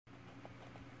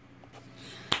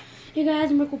Hey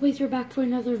guys, I'm Michael. We're back for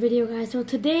another video, guys. So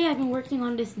today I've been working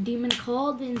on this demon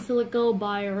called SILICO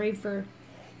by Rafer.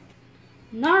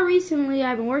 Not recently,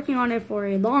 I've been working on it for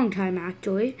a long time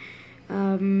actually.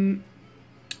 Yeah,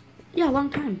 a long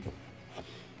time.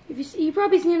 If you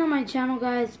probably seen it on my channel,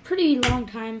 guys, pretty long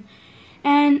time.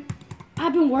 And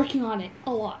I've been working on it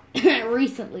a lot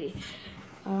recently.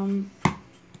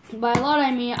 By a lot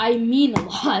I mean a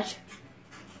lot.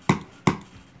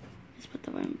 Let's put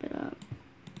the one bit up.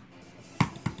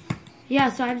 Yeah,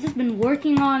 so I've just been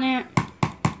working on it.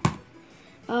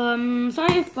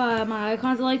 Sorry if my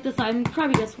icons are like this. I'm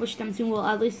probably gonna switch them soon. Well,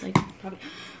 at least like probably,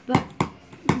 but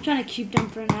I'm trying to keep them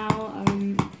for now.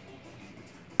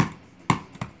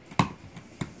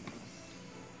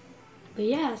 But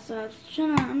yeah, so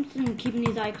I'm just gonna keep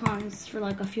these icons for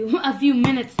like a few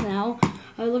minutes now.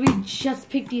 I literally just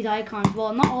picked these icons.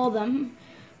 Well, not all of them,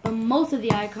 but most of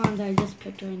the icons I just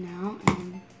picked right now.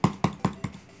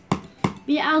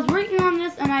 But yeah, I was working on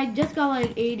this and I just got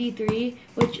like 83,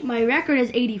 which my record is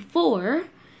 84,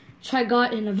 which I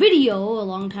got in a video a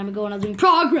long time ago when I was doing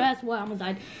progress. Well, I almost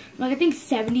died. Like I think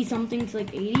 70 something to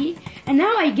like 80, and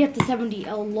now I get to 70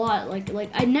 a lot. Like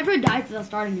I never died since I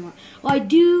started anymore. Well, I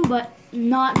do, but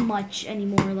not much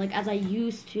anymore, like as I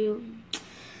used to.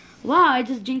 Wow, I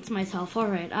just jinxed myself. All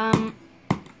right,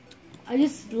 I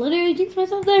just literally jinxed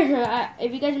myself there.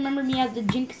 If you guys remember me as the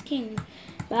Jinx King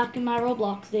back in my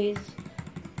Roblox days.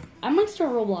 I might start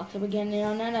Roblox up again, you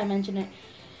know, now that I mention it.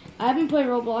 I haven't played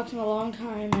Roblox in a long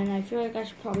time, and I feel like I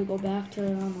should probably go back to it.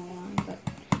 I don't know why, but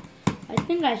I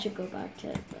think I should go back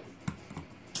to it, but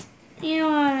you know,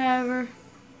 whatever.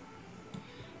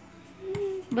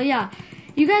 But yeah,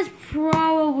 you guys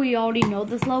probably already know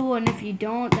this level, and if you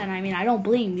don't, then I mean, I don't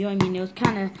blame you. I mean, it was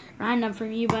kind of random for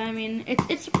me, but I mean,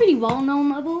 it's a pretty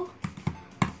well-known level.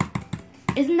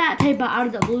 Isn't that type of out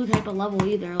of the blue type of level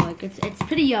either? Like, it's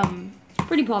pretty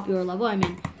popular level. I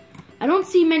mean, I don't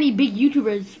see many big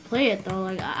YouTubers play it though.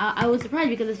 Like I was surprised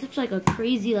because it's such like a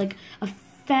crazy like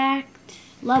effect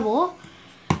level.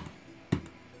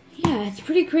 Yeah, it's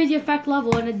pretty crazy effect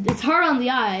level, and it's hard on the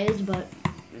eyes, but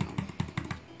you know,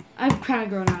 I've kind of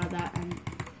grown out of that, and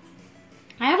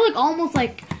I have like almost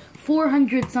like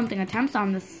 400 something attempts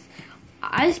on this.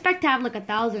 I expect to have like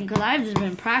 1,000 because I've just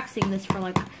been practicing this for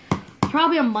like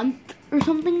probably a month or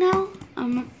something now.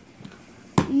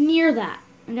 Near that.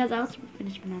 And guys, I was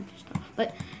finished banana fish stuff.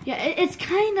 But yeah, it's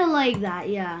kind of like that.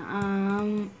 Yeah.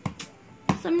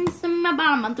 Some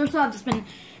about a month or so. I've just been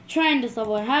trying this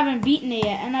level. I haven't beaten it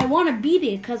yet, and I want to beat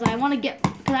it because I want to get.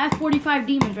 Because I have 45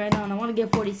 demons right now, and I want to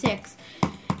get 46,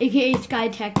 aka Sky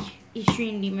Tech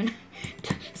Extreme Demon.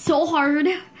 So hard.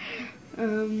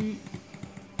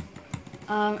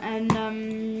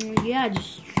 Yeah,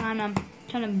 just trying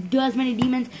to do as many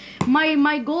demons.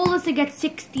 My goal is to get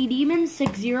 60 demons,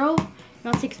 60,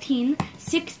 not 16,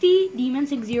 60 demons,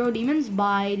 60 demons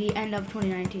by the end of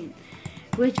 2019,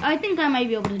 which I think I might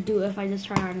be able to do if I just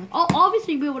try hard enough. I'll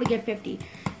obviously be able to get 50.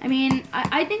 I mean,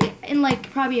 I think in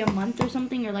like probably a month or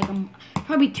something, or like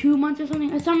probably 2 months or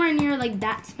something, or somewhere near like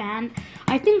that span,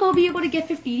 I think I'll be able to get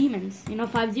 50 demons, you know,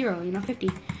 50, you know,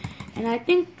 50. And I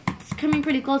think it's coming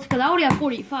pretty close because I already have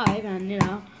 45, and you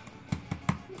know,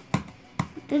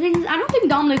 the thing is, I don't think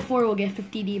Dominic 4 will get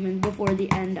 50 demons before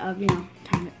the end of, you know,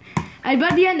 time.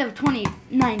 By the end of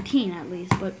 2019 at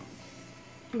least, but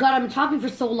God, I've been talking for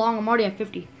so long, I'm already at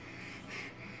 50.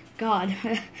 God,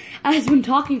 I've been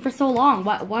talking for so long.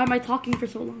 Why am I talking for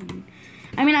so long?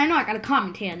 I mean, I know I gotta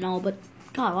commentate and all, but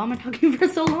God, why am I talking for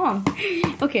so long?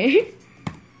 Okay.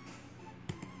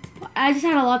 I just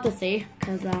had a lot to say,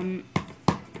 cause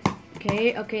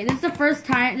okay, this is the first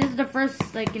time,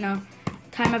 like, you know,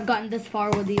 time I've gotten this far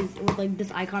with like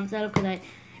this icon setup, because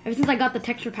ever since I got the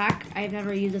texture pack, I've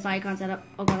never used this icon setup.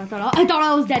 Oh God, I thought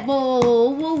I was dead.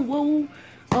 Whoa.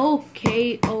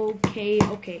 Okay.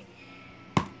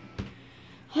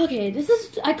 Okay, this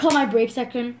is, I call my break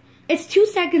section. It's 2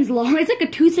 seconds long. It's like a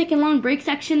 2-second long break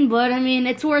section, but I mean,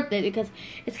 it's worth it because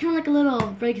it's kind of like a little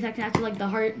break section after like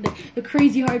the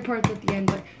crazy hard parts at the end.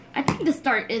 But I think the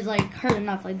start is like hard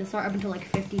enough. Like the start up until like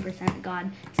 50%.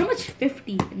 God, so much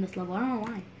 50 in this level. I don't know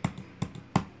why.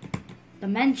 The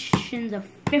mentions of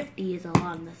 50 is a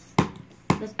lot in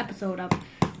this episode of.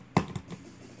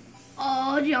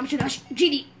 Oh, jump shit,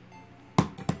 GD.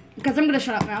 Because I'm gonna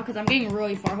shut up now because I'm getting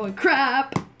really far. Holy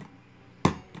crap!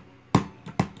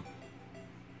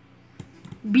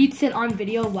 Beats it on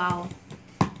video. Wow.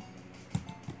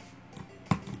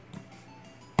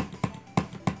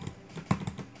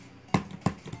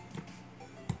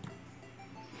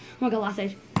 Oh my God, last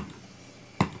stage.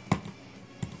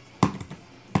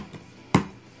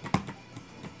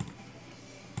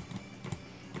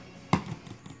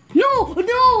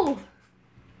 No!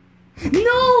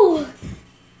 No!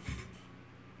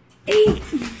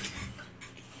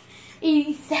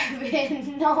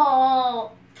 87.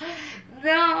 No.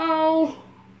 No.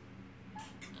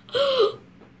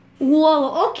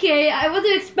 Whoa, okay. I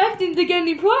wasn't expecting to get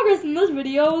any progress in this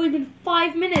video. It's only been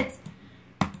 5 minutes.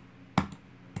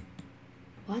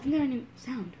 Why isn't there any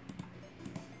sound?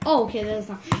 Oh, okay, there's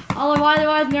sound. Oh, why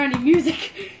isn't there any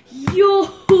music? Yo!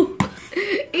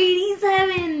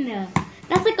 87!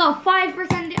 That's like a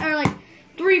 5% or like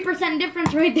 3%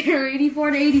 difference right there.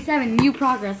 84 to 87. New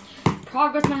progress.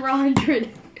 Progress number 100.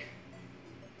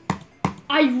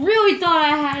 I really thought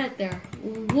I had it there.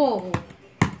 Whoa.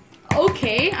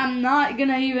 Okay, I'm not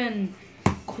gonna even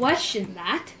question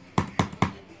that.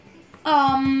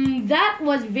 That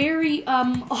was very,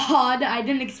 odd. I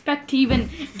didn't expect to even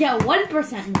get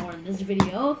 1% more in this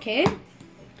video, okay?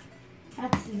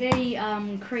 That's very,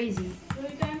 crazy.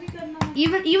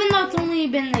 Even though it's only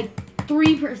been, like,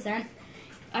 3%,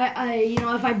 you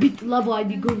know, if I beat the level, I'd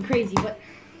be going crazy, but,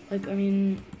 like, I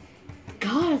mean,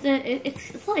 God,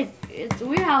 it's like, it's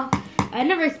weird how I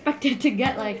never expected to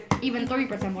get, like, even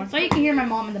 3% more. So you can hear my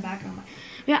mom in the background. But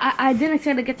yeah, I didn't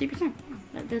expect to get 3%.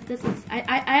 This is,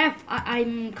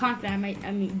 I'm confident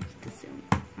I mean, soon.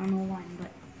 I don't know when,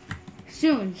 but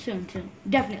soon,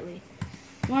 definitely.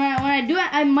 When I do it,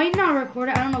 I might not record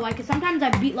it. I don't know why, because sometimes I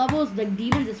beat levels, like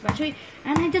demons especially,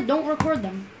 and I just don't record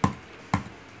them.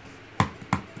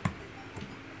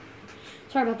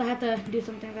 Sorry about that. I had to do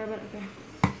something there, but okay.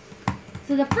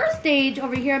 So the first stage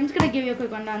over here, I'm just gonna give you a quick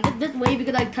rundown. This wave, you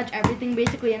could like touch everything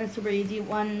basically, and it's super easy.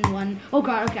 One. Oh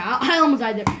god, okay, I almost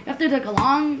died there. You have to do like a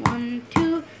long 1,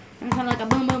 2, and kind of like a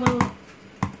boom, boom, boom.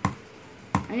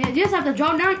 And you just have to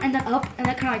drop down and then up, and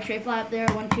then kind of like straight fly up there.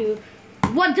 1, 2,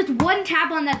 1. Just one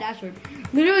tap on that dashboard.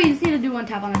 Literally, you just need to do one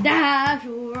tap on the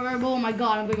dashboard. Oh my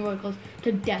god, I'm getting really close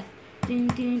to death.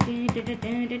 This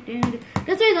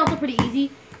way is also pretty easy.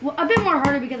 Well, a bit more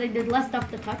harder because I did less stuff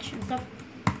to touch and stuff.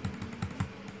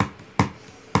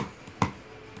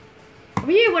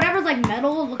 Over here, whatever's like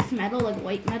metal, looks metal, like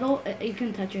white metal, you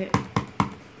can touch it.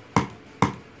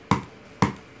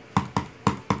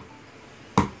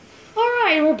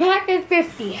 Alright, we're back at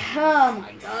 50. Oh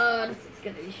my god, this is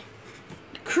gonna be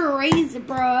crazy,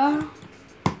 bruh.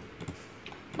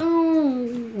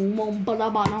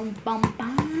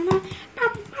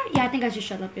 Yeah, I think I should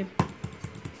shut up here.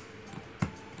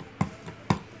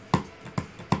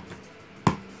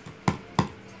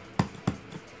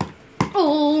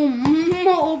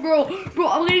 Oh, bro,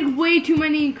 I'm getting way too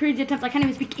many crazy attempts. I can't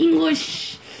even speak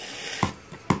English.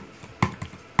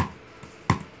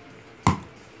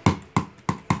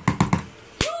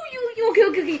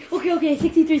 Okay,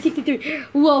 63.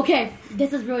 Whoa, okay,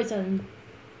 this is really sudden.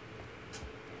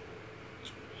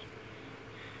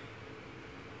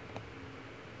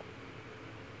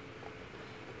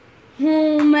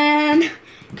 Oh man,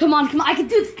 come on, I can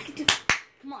do this.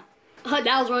 Come on.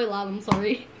 That was really loud. I'm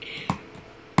sorry.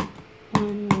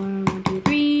 1, 2,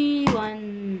 3,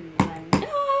 1.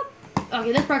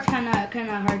 Okay, this part's kind of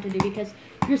hard to do because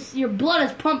your blood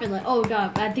is pumping. Like, oh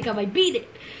god, I think I might beat it.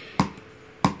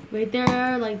 Right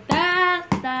there, like that.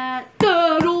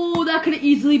 Oh, that could have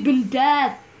easily been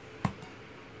death.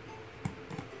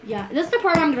 Yeah, this is the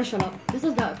part I'm gonna shut up. This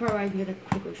is the part where I'm gonna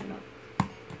quickly shut up.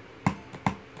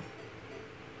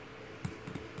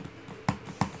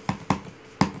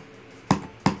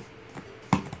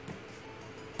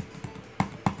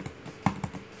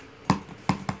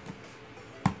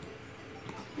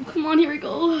 Come on, here we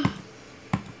go.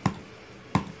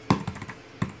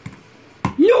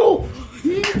 No!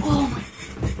 Oh my.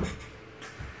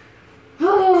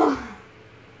 Oh.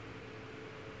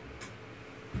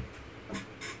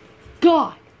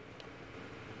 God.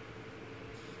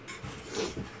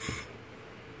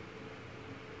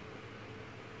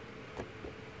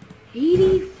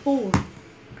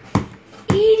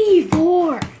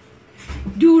 $84.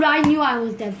 Dude, I knew I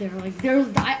was dead there. Like,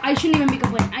 I shouldn't even be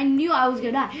complaining. I knew I was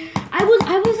gonna die. I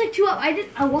was like 2 up. Why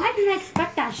didn't I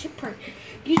expect that ship part?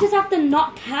 You just have to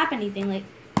not tap anything. Like,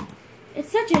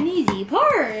 it's such an easy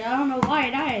part. I don't know why I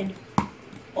died.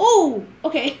 Oh,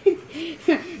 okay.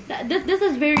 This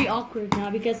is very awkward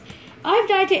now because I've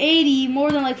died to 80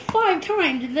 more than like 5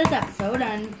 times in this episode,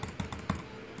 and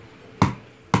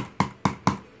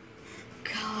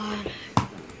God.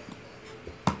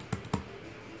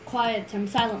 Quiet, I'm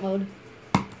silent mode.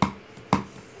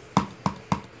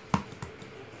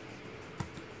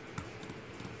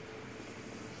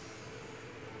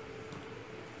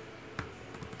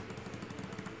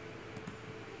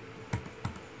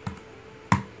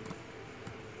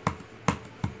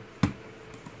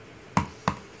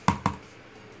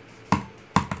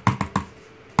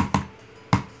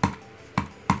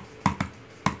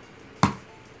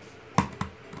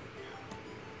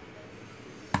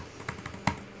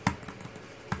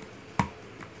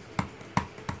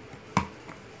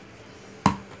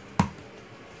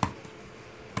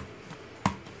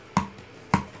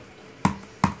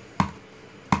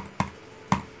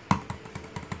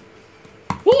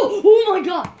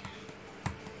 god!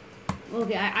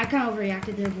 Okay, I kind of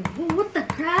overreacted there. But what the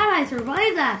crap? I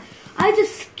survived that. I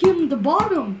just skimmed the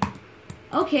bottom.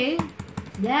 Okay,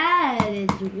 that is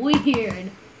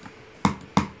weird.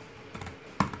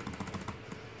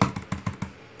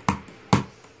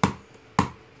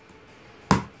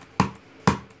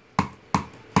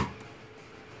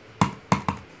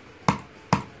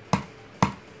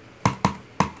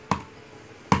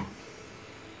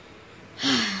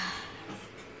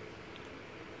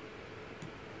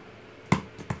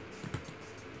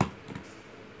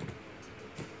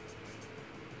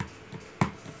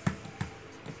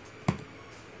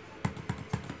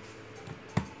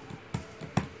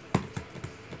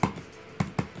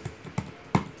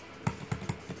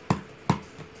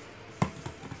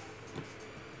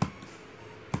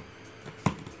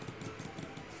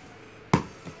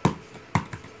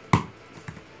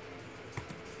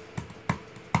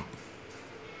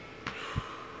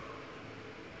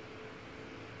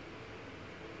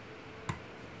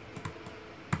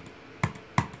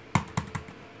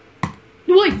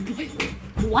 Wait,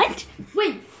 what?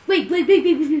 Wait.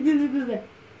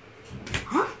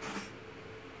 Huh?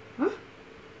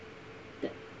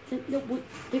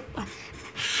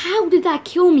 How did that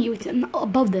kill me? It's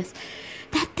above this.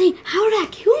 That thing, how did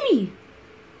that kill me?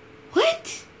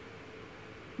 What?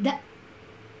 That,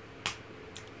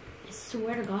 I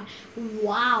swear to God.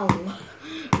 Wow.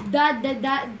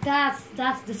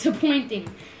 That's disappointing.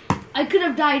 I could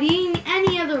have died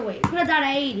any other way. Could have died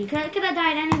at 80. Could have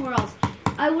died anywhere else.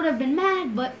 I would have been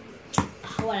mad, but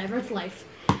whatever, it's life.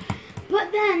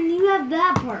 But then you have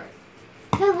that part.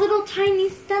 That little tiny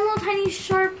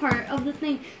sharp part of the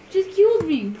thing just killed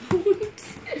me.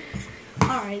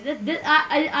 Alright,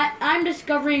 I'm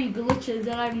discovering glitches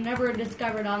that I've never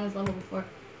discovered on this level before.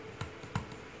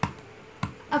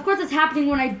 Of course it's happening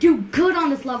when I do good on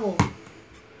this level.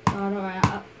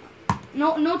 Alright,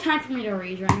 no time for me to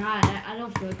rage right now. I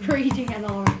don't feel like raging at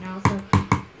all right now, so.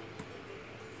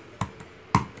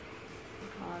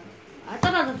 I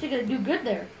thought I was actually gonna do good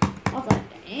there. I was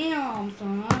like, damn,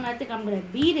 son, I think I'm gonna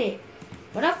beat it.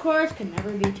 But of course, can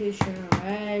never be too sure,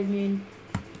 right? I mean,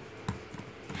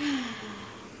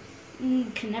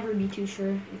 can never be too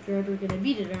sure if you're ever gonna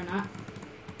beat it or not.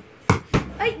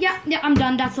 Yeah, I'm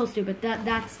done. That's so stupid.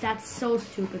 That's so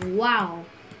stupid. Wow,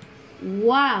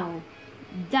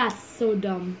 that's so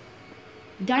dumb.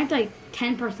 Dying to like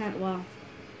 10%. Wow.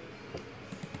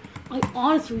 I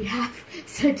honestly have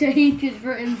such a hatred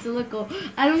for SILICO.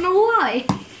 I don't know why.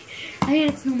 I hate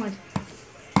it so much.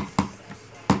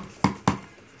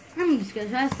 I'm just gonna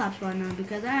try to stop right now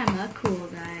because I'm a cool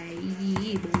guy.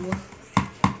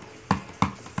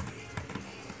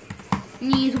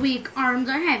 Knees weak, arms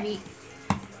are heavy.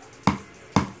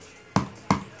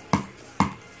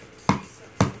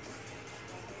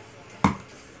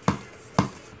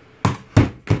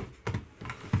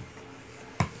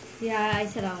 Yeah, I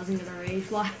said I wasn't gonna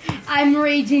rage. Well, I'm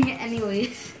raging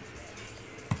anyways.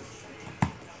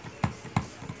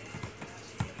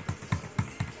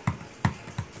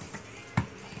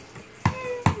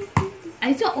 I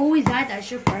used to always die at that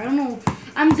ship where I don't know.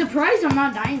 I'm surprised I'm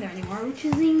not dying there anymore, which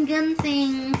is a good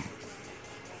thing.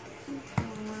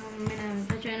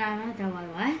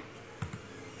 What?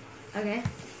 Okay.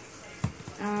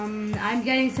 I'm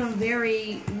getting some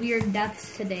very weird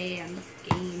deaths today in this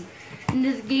game. In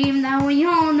this game that we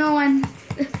all know and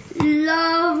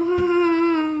love.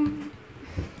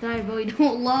 That I really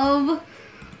don't love.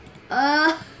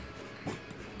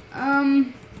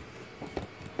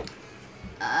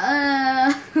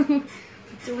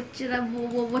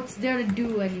 What's there to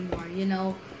do anymore, you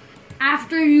know?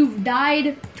 After you've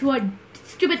died to a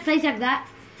stupid place like that,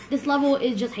 this level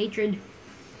is just hatred.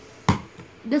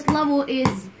 This level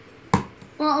is,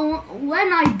 well,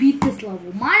 when I beat this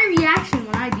level, my reaction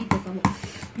when I beat this level,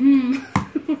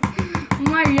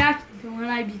 my reaction when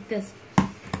I beat this,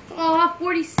 oh, I have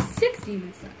 46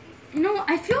 demons. You know,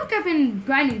 I feel like I've been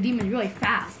grinding demons really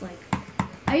fast. Like,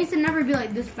 I used to never be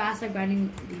like this fast at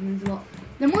grinding demons. Well,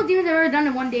 the most demons I've ever done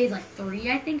in one day is like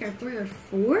 3, I think, or 3 or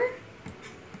 4.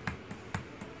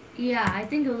 Yeah, I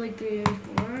think it was like 3 or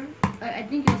 4. I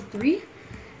think it was 3.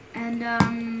 And,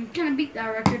 kind of beat that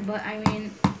record, but I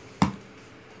mean,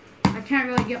 I can't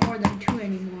really get more than 2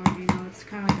 anymore, you know, it's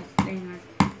kind of like a thing.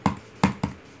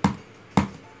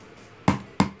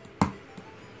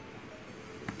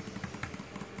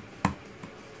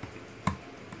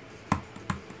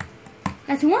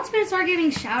 Guys, who wants me to start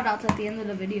giving shout outs at the end of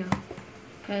the video?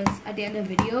 Because at the end of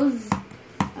videos,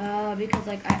 because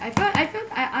like, I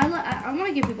want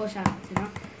to give people shout outs, you know?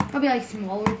 probably like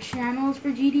smaller channels for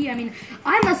GD. I mean,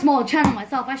 I'm a small channel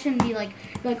myself. I shouldn't be like,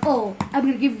 oh, I'm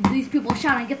gonna give these people a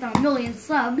shout out and get them 1 million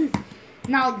subs.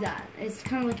 Not like that. It's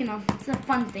kind of like, you know, it's a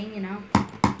fun thing, you know.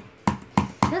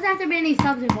 Doesn't have to be any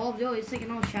subs involved, yo. It's like, you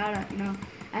know, shout out, you know,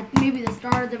 at maybe the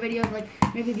start of the video, like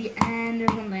maybe the end or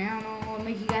something. I don't know,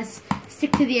 make you guys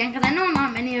stick to the end, because I know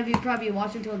not many of you probably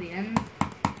watch until the end.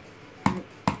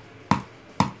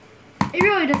 It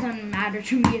really doesn't matter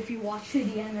to me if you watch to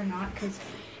the end or not, because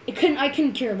I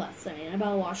couldn't care less. I mean,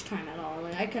 about watch time at all.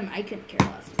 Like I couldn't care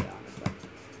less, to be honest. But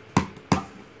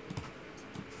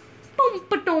boom,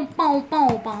 ba dum, boom,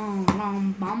 boom, bum,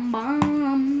 bum, bum,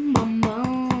 bum, bum, bum,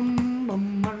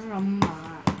 bum, bum, bum.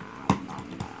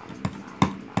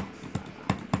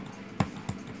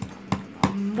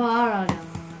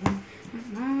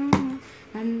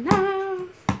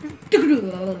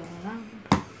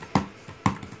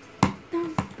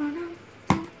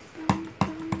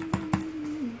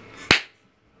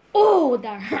 Oh,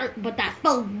 that hurt, but that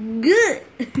felt good.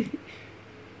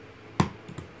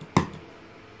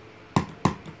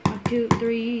 1, 2,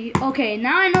 3. Okay,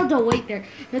 now I know the weight there.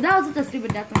 That was just a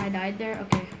stupid death when I died there.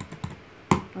 Okay.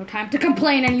 No time to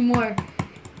complain anymore.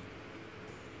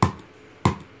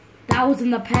 That was in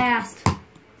the past.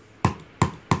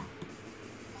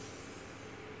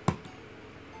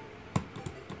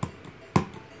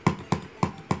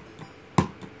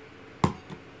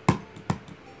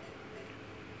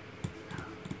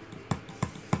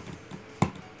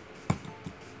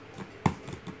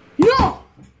 No!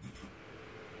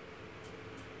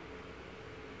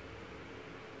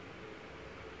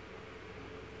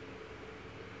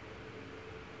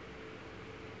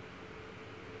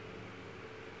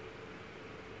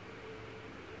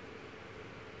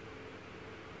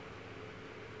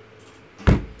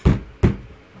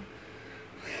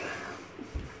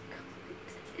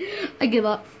 I give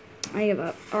up.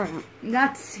 Alright.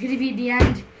 That's gonna be the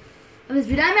end of this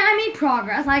video. I mean, I made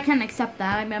progress. I can accept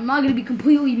that. I mean, I'm not gonna be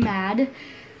completely mad.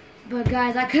 But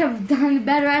guys, I could have done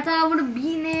better. I thought I would have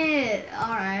beaten it.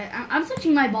 Alright. I'm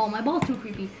switching my ball. My ball's too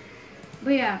creepy.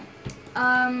 But yeah.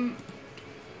 I'm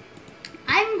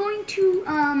going to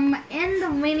end the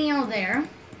video there.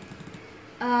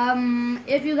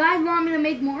 If you guys want me to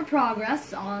make more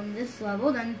progress on this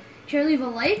level, then sure leave a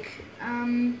like.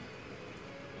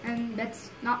 And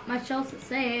that's not much else to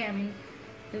say. I mean,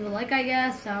 leave a like, I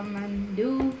guess, and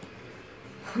do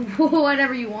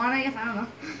whatever you want, I guess. I don't know.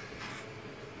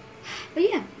 But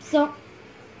yeah, so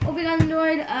hope you guys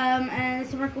enjoyed. And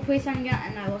it's a Merkle Play signing out,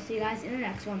 and I will see you guys in the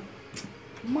next one.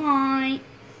 Bye.